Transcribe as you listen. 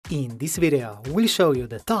In this video, we'll show you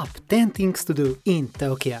the top 10 things to do in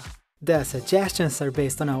Tokyo. The suggestions are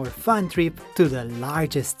based on our fun trip to the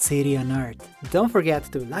largest city on earth. Don't forget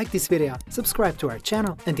to like this video, subscribe to our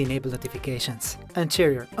channel and enable notifications. And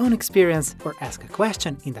share your own experience or ask a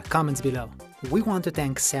question in the comments below. We want to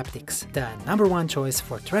thank Septix, the #1 choice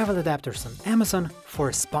for travel adapters on Amazon,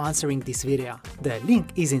 for sponsoring this video. The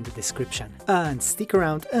link is in the description. And stick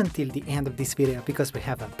around until the end of this video because we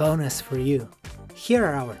have a bonus for you. Here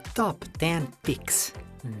are our top 10 picks.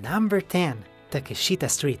 Number 10. Takeshita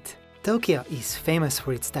Street. Tokyo is famous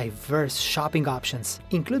for its diverse shopping options,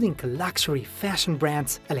 including luxury fashion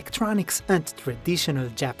brands, electronics, and traditional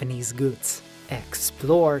Japanese goods.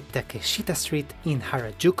 Explore Takeshita Street in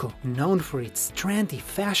Harajuku, known for its trendy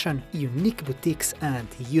fashion, unique boutiques, and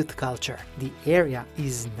youth culture. The area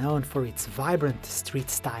is known for its vibrant street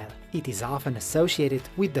style. It is often associated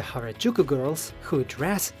with the Harajuku girls, who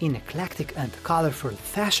dress in eclectic and colorful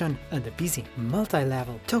fashion, and the busy,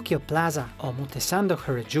 multi-level Tokyo Plaza Omotesando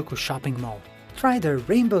Harajuku shopping mall. Try the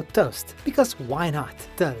rainbow toast, because why not?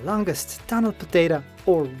 The longest tunnel potato,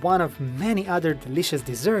 or one of many other delicious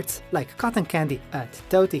desserts like cotton candy at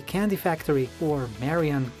Toti Candy Factory or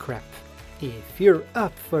Marion Crepe. If you're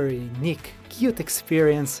up for a unique, cute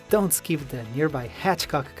experience, don't skip the nearby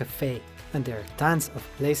Hatchcock Cafe. And there are tons of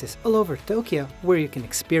places all over Tokyo where you can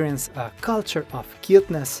experience a culture of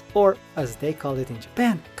cuteness, or as they call it in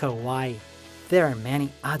Japan, kawaii. There are many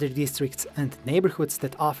other districts and neighborhoods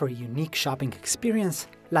that offer a unique shopping experience,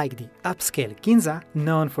 like the upscale Ginza,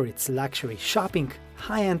 known for its luxury shopping,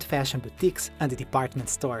 high-end fashion boutiques and department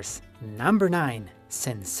stores. Number 9.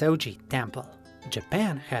 SENSŌ-JI Temple.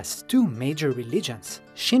 Japan has two major religions,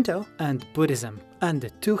 Shinto and Buddhism, and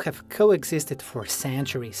the two have coexisted for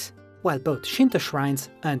centuries. While both Shinto shrines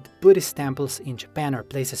and Buddhist temples in Japan are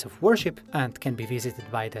places of worship and can be visited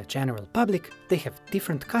by the general public, they have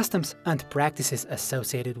different customs and practices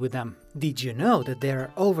associated with them. Did you know that there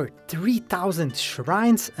are over 3,000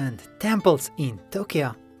 shrines and temples in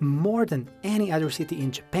Tokyo? More than any other city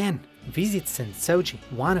in Japan. Visit SENSŌ-JI,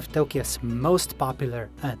 one of Tokyo's most popular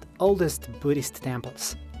and oldest Buddhist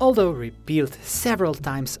temples. Although rebuilt several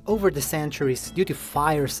times over the centuries due to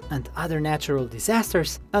fires and other natural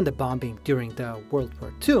disasters and the bombing during the World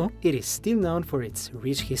War II, it is still known for its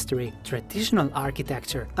rich history, traditional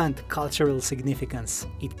architecture, and cultural significance.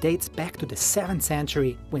 It dates back to the 7th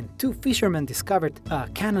century when two fishermen discovered a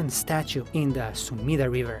cannon statue in the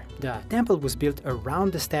Sumida River. The temple was built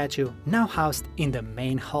around the statue, now housed in the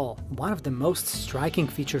main hall. One of the most striking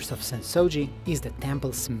features of SENSŌ-JI is the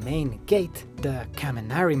temple's main gate, the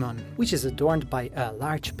Kamenari, which is adorned by a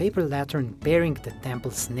large paper lantern bearing the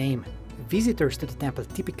temple's name. Visitors to the temple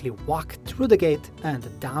typically walk through the gate and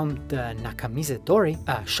down the Nakamise-dori,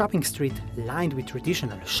 a shopping street lined with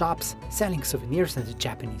traditional shops selling souvenirs and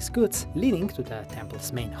Japanese goods, leading to the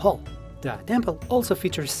temple's main hall. The temple also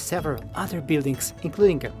features several other buildings,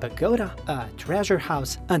 including a pagoda, a treasure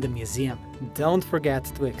house, and a museum. Don't forget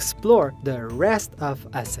to explore the rest of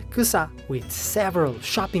Asakusa with several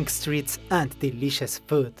shopping streets and delicious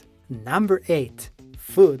food. Number 8.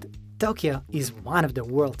 Food. Tokyo is one of the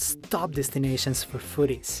world's top destinations for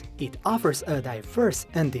foodies. It offers a diverse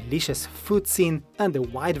and delicious food scene and a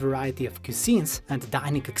wide variety of cuisines and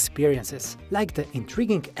dining experiences, like the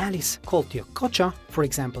intriguing alleys called Yokocho, for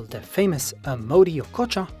example the famous Omoide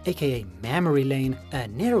Yokocho, aka Memory Lane, a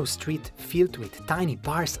narrow street filled with tiny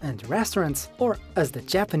bars and restaurants, or as the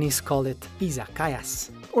Japanese call it, izakayas.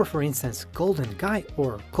 Or for instance Golden Gai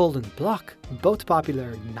or Golden Block, both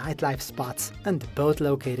popular nightlife spots and both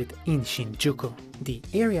located in Shinjuku. The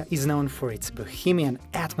area is known for its bohemian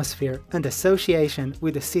atmosphere and association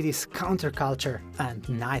with the city's counterculture and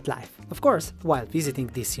nightlife. Of course, while visiting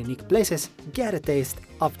these unique places, get a taste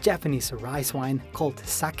of Japanese rice wine called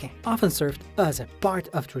sake, often served as a part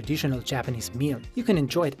of traditional Japanese meal. You can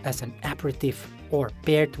enjoy it as an aperitif or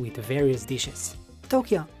paired with various dishes.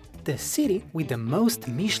 Tokyo, the city with the most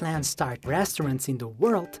Michelin-starred restaurants in the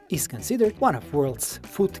world, is considered one of world's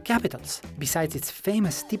food capitals. Besides its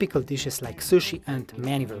famous typical dishes like sushi and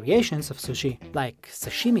many variations of sushi like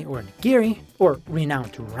sashimi or nigiri, or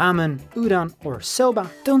renowned ramen, udon or soba,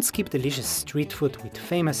 don't skip delicious street food with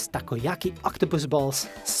famous takoyaki octopus balls,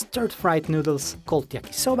 stir-fried noodles called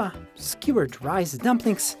yakisoba, skewered rice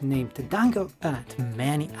dumplings named dango, and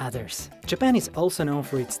many others. Japan is also known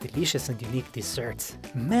for its delicious and unique desserts,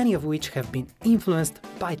 many of which have been influenced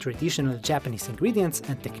by traditional Japanese ingredients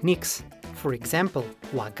and techniques. For example,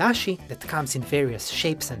 wagashi, that comes in various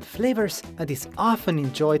shapes and flavors and is often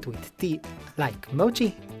enjoyed with tea like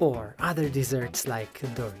mochi, or other desserts like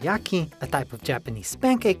dorayaki, a type of Japanese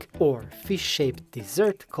pancake, or fish-shaped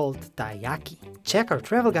dessert called taiyaki. Check our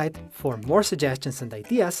travel guide for more suggestions and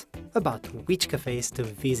ideas about which cafes to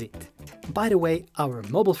visit. By the way, our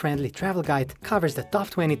mobile-friendly travel guide covers the top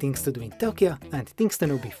 20 things to do in Tokyo and things to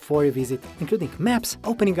know before you visit, including maps,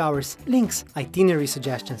 opening hours, links, itinerary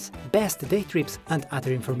suggestions, best day trips, and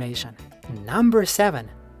other information. Number 7.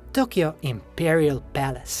 Tokyo Imperial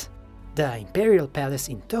Palace. The Imperial Palace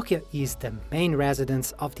in Tokyo is the main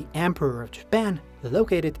residence of the Emperor of Japan,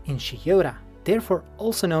 located in Chiyoda, therefore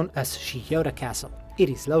also known as Chiyoda Castle. It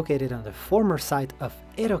is located on the former site of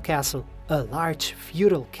Edo Castle, a large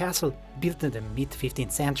feudal castle built in the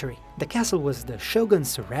mid-15th century. The castle was the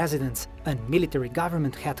shogun's residence and military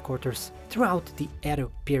government headquarters throughout the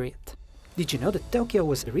Edo period. Did you know that Tokyo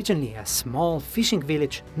was originally a small fishing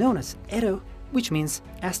village known as Edo, which means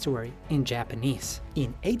estuary in Japanese?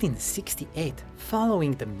 In 1868,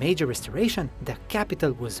 following the major restoration, the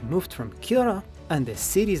capital was moved from Kyoto and the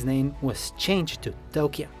city's name was changed to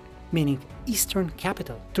Tokyo, meaning Eastern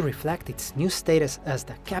Capital, to reflect its new status as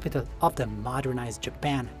the capital of the modernized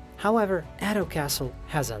Japan. However, Edo Castle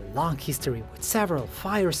has a long history with several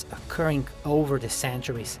fires occurring over the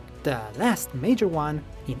centuries. The last major one,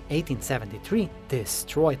 in 1873,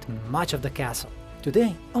 destroyed much of the castle.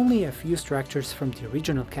 Today, only a few structures from the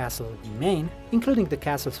original castle remain, including the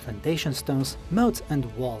castle's foundation stones, moats and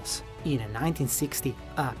walls. In 1960,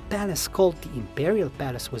 a palace called the Imperial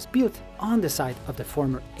Palace was built on the site of the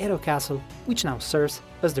former Edo Castle, which now serves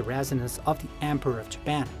as the residence of the Emperor of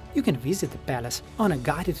Japan. You can visit the palace on a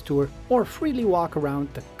guided tour or freely walk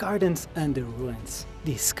around the gardens and the ruins.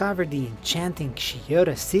 Discover the enchanting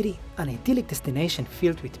Chiyoda city, an idyllic destination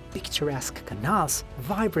filled with picturesque canals,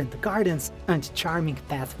 vibrant gardens, and charming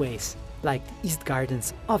pathways, like the East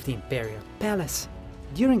Gardens of the Imperial Palace.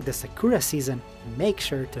 During the Sakura season, make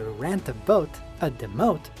sure to rent a boat at the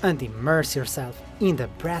moat and immerse yourself in the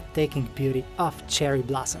breathtaking beauty of cherry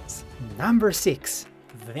blossoms. Number 6.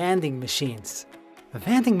 Vending machines.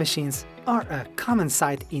 Vending machines are a common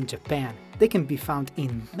sight in Japan. They can be found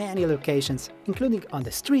in many locations, including on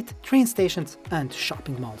the street, train stations, and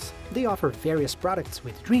shopping malls. They offer various products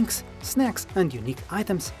with drinks, snacks, and unique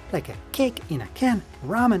items like a cake in a can,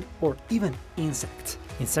 ramen, or even insects.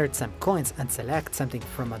 Insert some coins and select something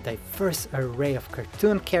from a diverse array of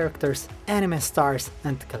cartoon characters, anime stars,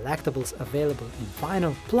 and collectibles available in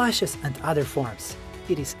vinyl, plushes, and other forms.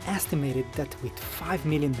 It is estimated that with 5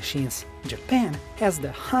 million machines, Japan has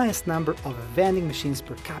the highest number of vending machines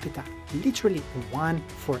per capita, literally 1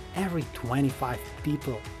 for every 25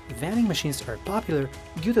 people. Vending machines are popular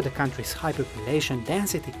due to the country's high population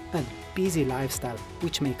density and busy lifestyle,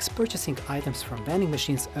 which makes purchasing items from vending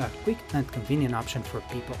machines a quick and convenient option for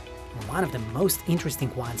people. One of the most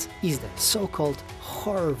interesting ones is the so-called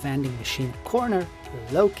horror vending machine corner,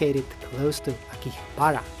 located close to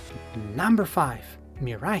Akihabara. Number 5.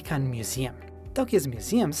 MIRAIKAN Museum. Tokyo's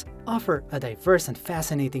museums offer a diverse and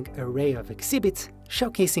fascinating array of exhibits,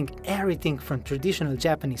 showcasing everything from traditional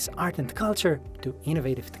Japanese art and culture to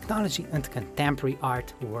innovative technology and contemporary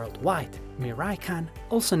art worldwide. MIRAIKAN,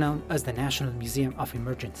 also known as the National Museum of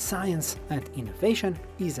Emergent Science and Innovation,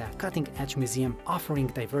 is a cutting-edge museum offering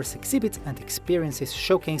diverse exhibits and experiences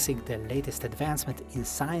showcasing the latest advancement in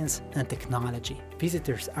science and technology.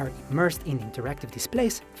 Visitors are immersed in interactive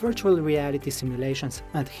displays, virtual reality simulations,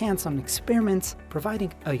 and hands-on experiments,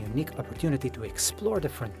 providing a unique opportunity to explore the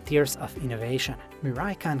frontiers of innovation.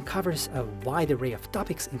 MIRAIKAN covers a wide array of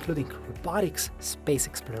topics including robotics, space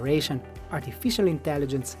exploration, artificial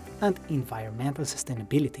intelligence, and environmental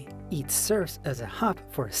sustainability. It serves as a hub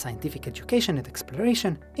for scientific education and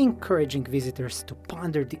exploration, encouraging visitors to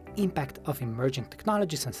ponder the impact of emerging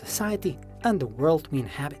technologies on society and the world we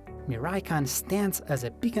inhabit. MIRAIKAN stands as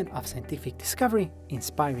a beacon of scientific discovery,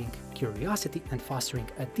 inspiring curiosity and fostering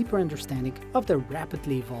a deeper understanding of the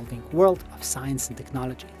rapidly evolving world of science and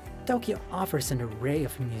technology. Tokyo offers an array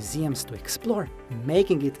of museums to explore,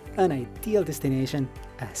 making it an ideal destination,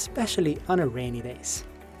 especially on rainy days.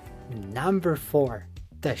 Number 4.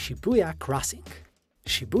 The Shibuya Crossing.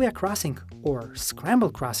 Shibuya Crossing, or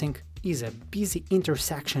Scramble Crossing, is a busy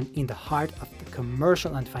intersection in the heart of the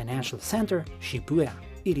commercial and financial center, Shibuya.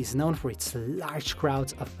 It is known for its large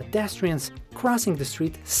crowds of pedestrians crossing the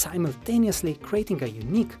street simultaneously, creating a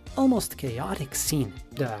unique, almost chaotic scene.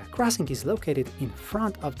 The crossing is located in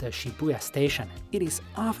front of the Shibuya station. It is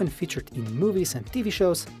often featured in movies and TV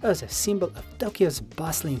shows as a symbol of Tokyo's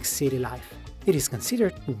bustling city life. It is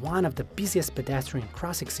considered one of the busiest pedestrian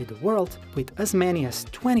crossings in the world, with as many as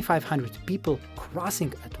 2,500 people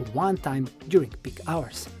crossing at one time during peak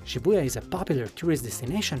hours. Shibuya is a popular tourist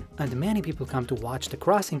destination, and many people come to watch the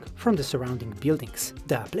crossing from the surrounding buildings.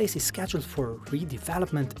 The place is scheduled for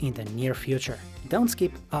redevelopment in the near future. Don't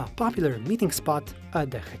skip a popular meeting spot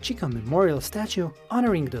at the Hachiko Memorial Statue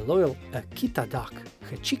honoring the loyal Akita dog,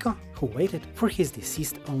 Hachiko, who waited for his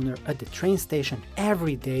deceased owner at the train station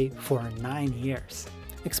every day for 9 years.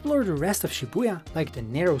 Explore the rest of Shibuya, like the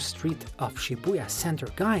narrow street of Shibuya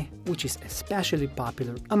Center-gai, which is especially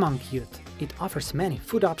popular among youth. It offers many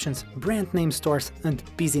food options, brand name stores, and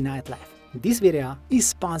busy nightlife. This video is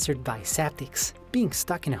sponsored by Septics. Being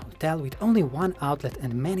stuck in a hotel with only one outlet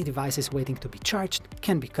and many devices waiting to be charged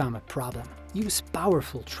can become a problem. Use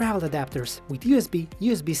powerful travel adapters with USB,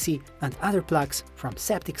 USB-C, and other plugs from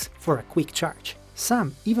Septics for a quick charge.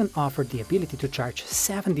 Some even offer the ability to charge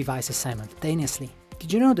 7 devices simultaneously.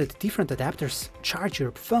 Did you know that different adapters charge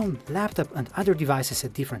your phone, laptop, and other devices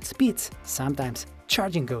at different speeds? Sometimes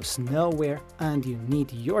charging goes nowhere and you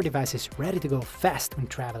need your devices ready to go fast when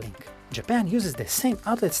traveling. Japan uses the same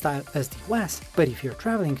outlet style as the US, but if you're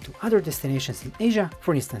traveling to other destinations in Asia,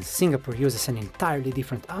 for instance Singapore uses an entirely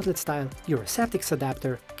different outlet style, your Septics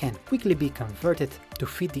adapter can quickly be converted to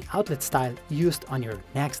fit the outlet style used on your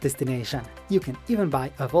next destination. You can even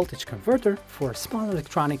buy a voltage converter for small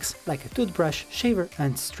electronics like a toothbrush, shaver,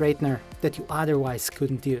 and straightener that you otherwise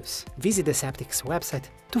couldn't use. Visit the Septics website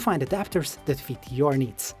to find adapters that fit your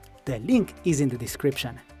needs. The link is in the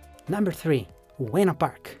description. Number 3. Ueno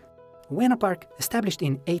Park. Ueno Park, established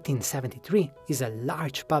in 1873, is a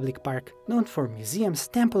large public park known for museums,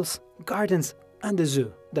 temples, gardens, and a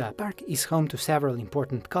zoo. The park is home to several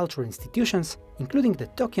important cultural institutions, including the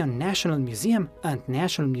Tokyo National Museum and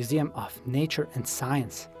National Museum of Nature and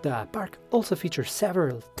Science. The park also features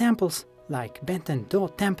several temples, like Benten-do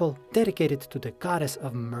Temple, dedicated to the goddess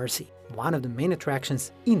of mercy. One of the main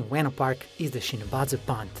attractions in Ueno Park is the Shinobutsu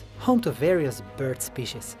Pond, home to various bird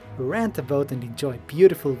species. Rent a boat and enjoy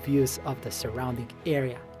beautiful views of the surrounding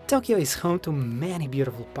area. Tokyo is home to many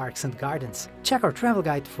beautiful parks and gardens. Check our travel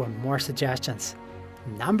guide for more suggestions.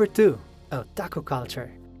 Number 2. Otaku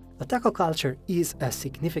culture. Otaku culture is a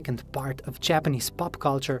significant part of Japanese pop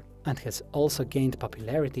culture and has also gained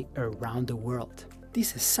popularity around the world.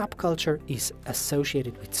 This subculture is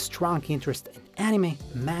associated with strong interest in anime,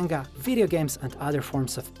 manga, video games, and other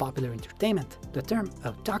forms of popular entertainment. The term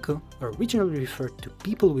otaku originally referred to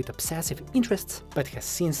people with obsessive interests, but has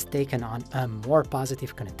since taken on a more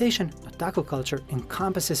positive connotation. Otaku culture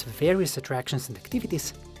encompasses various attractions and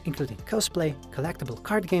activities, including cosplay, collectible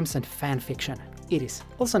card games, and fan fiction. It is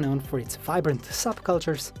also known for its vibrant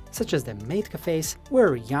subcultures, such as the Maid cafés,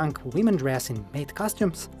 where young women dress in maid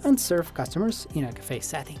costumes and serve customers in a cafe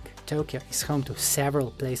setting. Tokyo is home to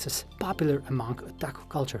several places popular among otaku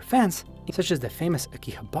culture fans, such as the famous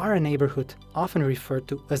Akihabara neighborhood, often referred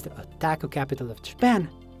to as the Otaku capital of Japan,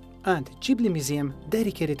 and the Ghibli Museum,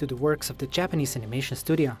 dedicated to the works of the Japanese animation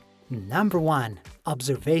studio. Number 1.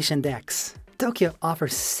 Observation decks. Tokyo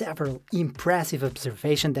offers several impressive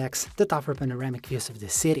observation decks that offer panoramic views of the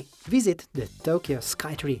city. Visit the Tokyo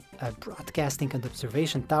Skytree, a broadcasting and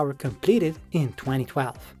observation tower completed in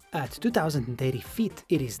 2012. At 2,080 feet,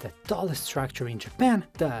 it is the tallest structure in Japan.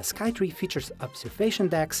 The Skytree features observation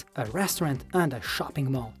decks, a restaurant, and a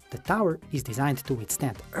shopping mall. The tower is designed to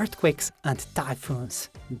withstand earthquakes and typhoons.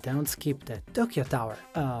 Don't skip the Tokyo Tower,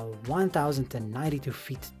 a 1,092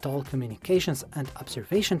 feet tall communications and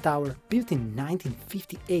observation tower built in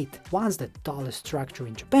 1958, once the tallest structure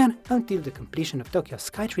in Japan until the completion of Tokyo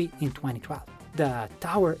Skytree in 2012. The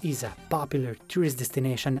tower is a popular tourist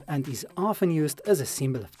destination and is often used as a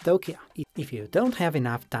symbol of Tokyo. If you don't have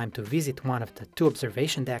enough time to visit one of the 2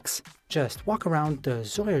 observation decks, just walk around the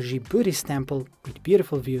SENSŌ-JI Buddhist temple with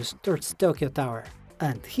beautiful views towards Tokyo Tower.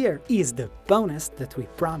 And here is the bonus that we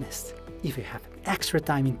promised. If you have extra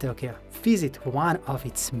time in Tokyo, visit one of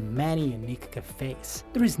its many unique cafés.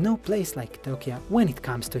 There is no place like Tokyo when it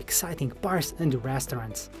comes to exciting bars and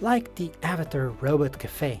restaurants, like the Avatar Robot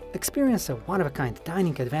Cafe. Experience a one-of-a-kind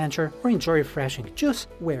dining adventure or enjoy refreshing juice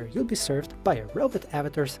where you'll be served by a robot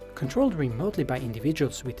avatars controlled remotely by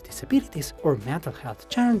individuals with disabilities or mental health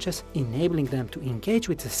challenges, enabling them to engage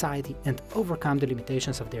with society and overcome the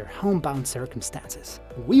limitations of their homebound circumstances.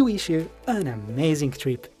 We wish you an amazing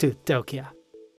trip to Tokyo!